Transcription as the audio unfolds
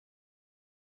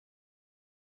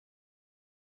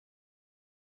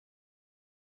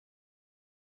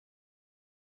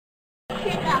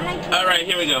Alright,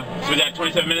 here we go. So we got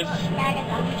 27 minutes.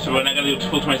 So we're not going to do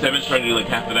full 27 minutes, we're going to do like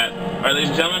half of that. Alright, ladies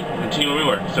and gentlemen, continue where we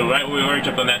were. So right where we were, we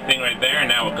jumped on that thing right there, and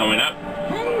now we're going up.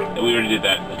 And we already did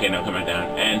that. Okay, now come back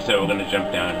down. And so we're going to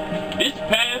jump down this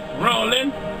path,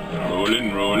 rolling.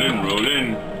 Rolling, rolling,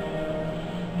 rolling.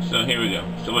 So here we go.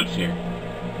 So what's here?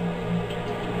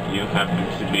 You happen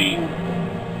to be...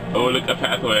 Oh, look, a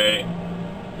pathway.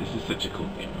 This is such a cool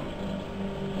game. Oh my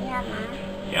god.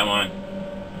 Yeah, man.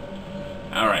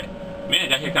 Alright. Man, I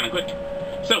got here kind of quick.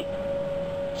 So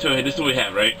this is what we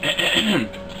have, right?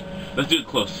 Let's do it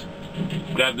close.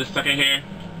 Grab this sucker here,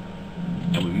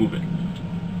 and we move it.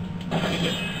 Okay,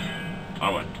 good.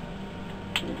 R1.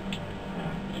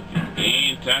 If you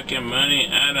ain't talking money,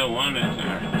 I don't want it.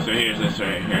 Alright, so here's this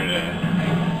right here.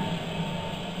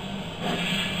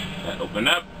 That open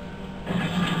up.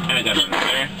 And I got it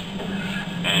right there.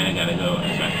 And I gotta go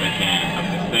as fast as I can up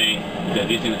this thing. Because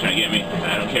these things are trying to get me.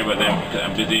 I don't care about them because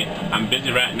I'm busy. I'm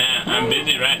busy right now. I'm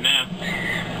busy right now.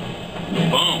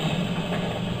 Boom.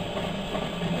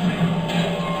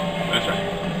 That's right.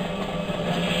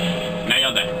 Now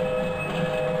y'all die.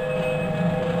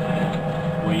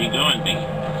 Where you going, thingy?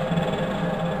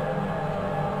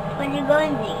 Where you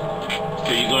going, thingy?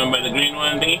 So you going by the green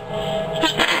one, thingy?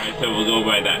 Alright, so we'll go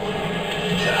by that.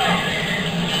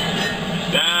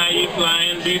 Die, you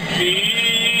flying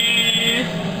beasties!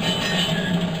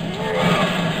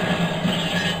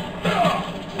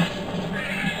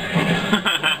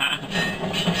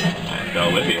 I'll go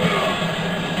with you.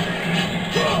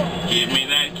 Give me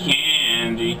that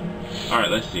candy.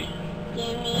 Alright, let's see.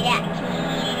 Give me that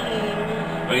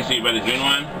candy. Okay, so you by the green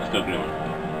one? Let's go green one. 1,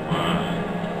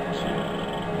 2.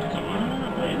 Come on.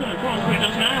 Where you gonna go on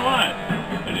Kratos now? What?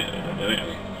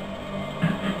 Okay.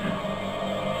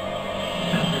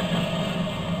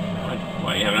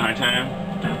 Why, you having a hard time?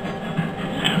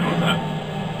 Yeah, what's up?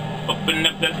 Open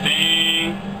up that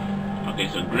thing. Okay,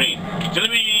 so green. Jelly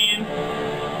bean!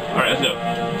 Alright, let's go.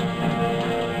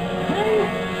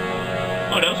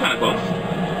 Oh, that was kind of close.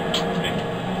 Okay.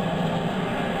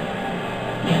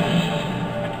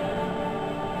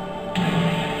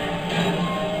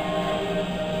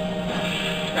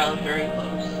 That was very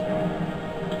close.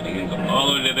 And you can go all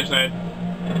the way to the other side.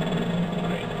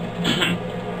 Great.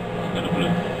 Got a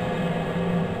blue.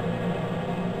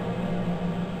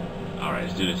 Alright,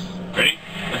 let's do this. Ready?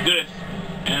 Let's do this.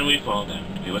 And we fall down.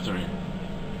 Okay, what's over here?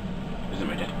 Is it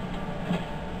my dad?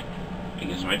 I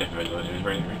guess my dad if I go in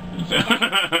right here. So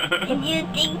Do you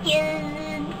think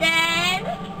it's dead?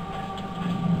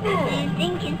 Do you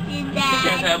think it's There's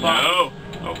dead? that box.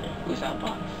 No! Okay. Who's that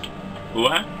box?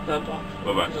 What? That box.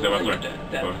 What box? That box where?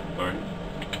 That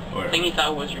Or thing you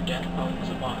thought was your death. Oh, it was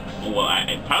a box. well,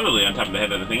 I probably on top of the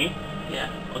head of the thingy. Yeah.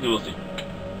 Okay, we'll see.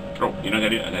 Oh, you know what I gotta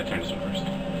do? I gotta turn this one first.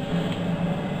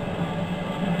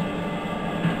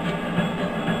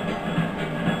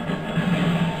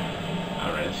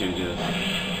 Alright, let's see what we do this.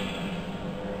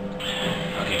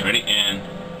 Okay, ready? And...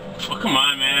 Oh, come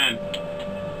on, man!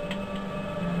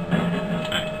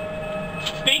 Alright.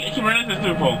 Stink! I keep running into this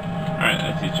stupid pole. Alright,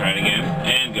 let's see. Try it again.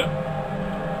 And go. 1,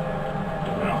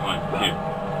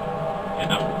 2.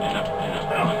 And up, and up, and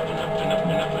up, and up, and up, and up, and up,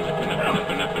 and up, and up,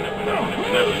 and up, and up, and up, and up, and up,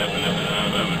 and up, and up, and up, and up,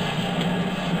 and up,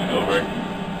 and over,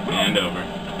 and over,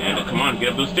 and come on, get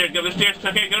up those stairs, get up those stairs,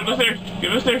 okay, get up those stairs,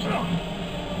 get up those stairs.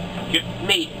 Get,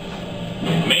 Made it.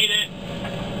 made it.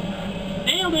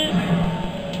 Nailed it.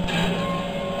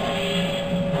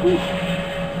 Whew.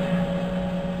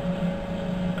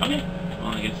 Okay,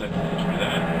 well I guess that's for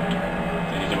that.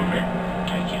 So I need to jump over here. I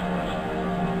can't.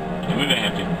 Yeah, maybe I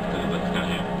have to, because it looks kind of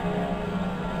heavy.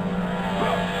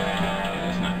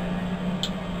 It's not.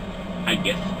 I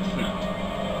guess it's not.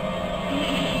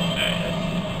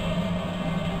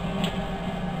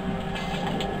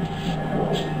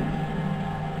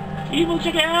 Evil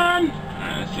chicken! Alright,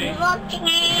 let's see. Evil chicken!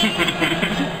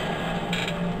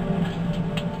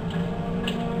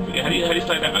 How do you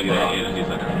slide that? Oh, yeah, you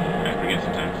slide that. I forget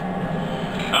sometimes.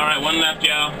 Alright, one left,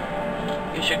 y'all.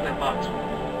 You check that box.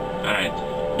 Alright.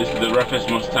 This is the roughest,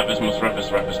 most toughest one.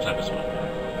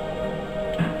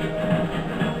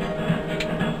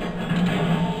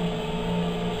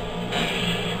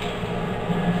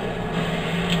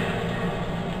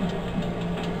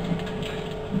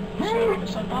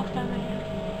 There's some box down there.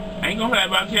 I ain't going for that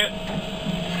box yet.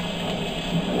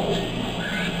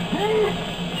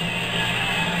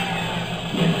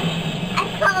 I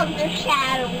called the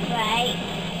shadow, right?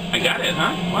 I got it,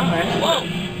 huh? Wow, man.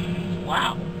 Whoa!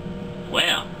 Wow.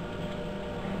 Well.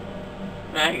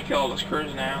 Man, I can kill all those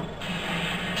crews now.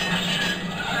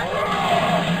 Ow,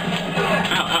 ow,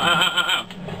 ow,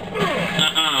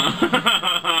 ow,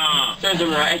 ow. Serves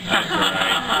him right. That's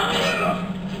right.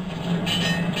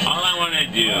 All I want to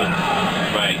do is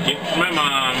buy a gift for my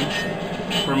mom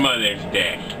for Mother's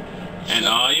Day. And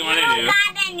all you want to do... You don't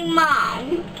got any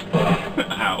mom.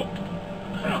 Ow.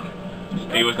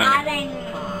 Hey, what's Got that? any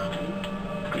mom.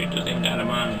 Kratos ain't got a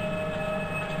mom.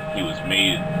 He was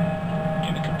made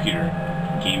in a computer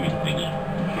gaming thingy.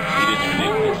 He doesn't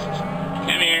really exist.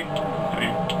 Come here. Come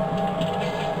here.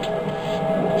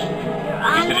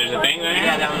 You said there's a thing there?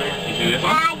 Yeah, down there. You see this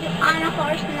one? Dad, you're on a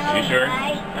horse now. You sure?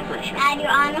 Right? I'm pretty sure. Dad,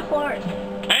 you're on a horse.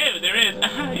 Hey, there is.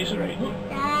 You're right.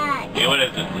 Dad, Yeah, what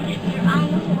is it? you're on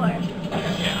a horse.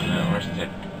 Yeah, I'm the horse's head.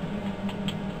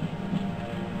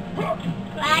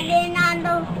 Riding on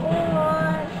the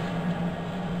horse.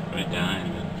 We're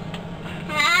dying.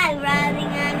 Hi, riding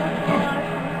on the horse.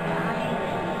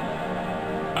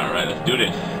 Alright, let's do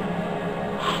this.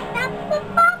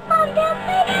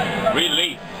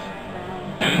 Release.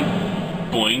 And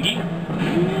boingy.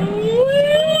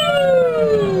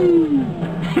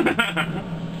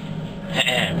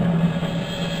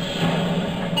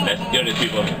 Let's do this,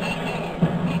 people.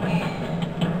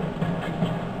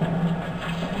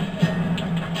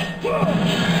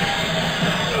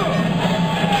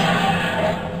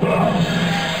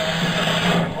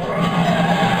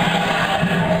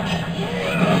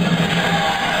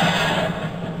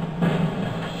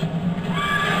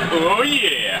 Oh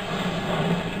yeah!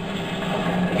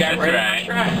 You got it right. That's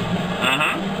right.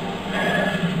 Uh-huh.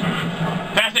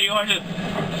 Faster, you horses!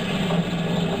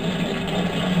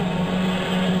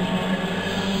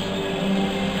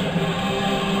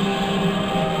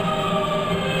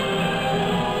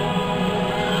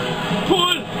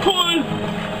 Pull! Pull!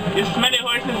 You smelly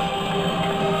horses!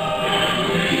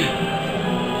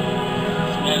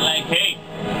 Smell like hay!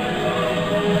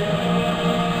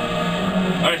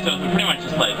 Alright, so it's pretty much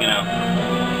just like, you know,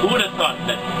 who would have thought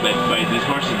that by this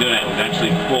horse is doing that would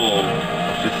actually pull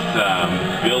this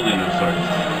building of sorts.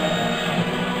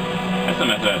 That's the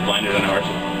method of blinders on a horse.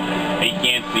 They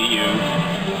can't see you.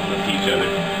 They'll see each other.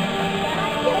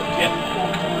 Yeah.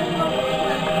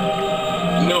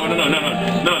 No, no, no, no, no.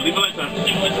 No, leave the lights on. Leave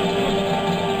the lights on.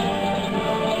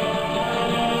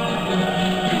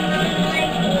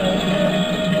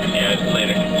 Yeah, it's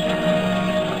later.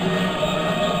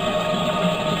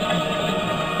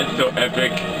 It's so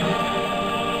epic.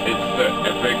 It's so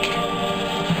epic.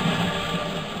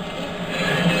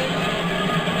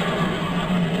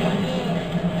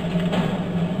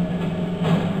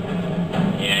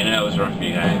 Yeah, I know that was rough for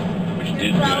you guys, but you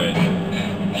did good.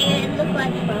 It looked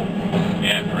like broken.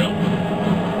 Yeah, for real.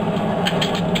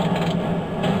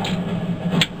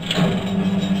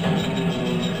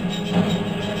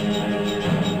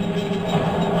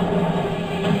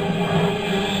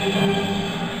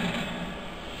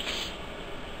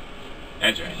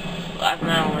 That's right. Last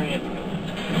now we're in.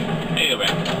 Hey, go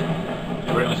back.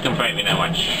 Let's come fight me now,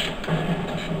 watch.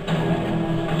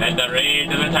 Let the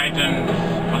rage of the Titans.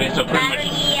 Okay, so pretty much...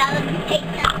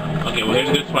 Okay, well here's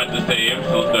a good spot to save,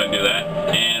 so let's go ahead and do that.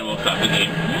 And we'll stop the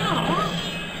game.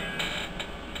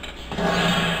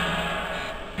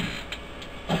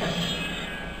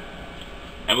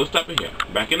 And we'll stop it here.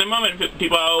 Back in a moment,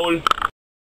 people.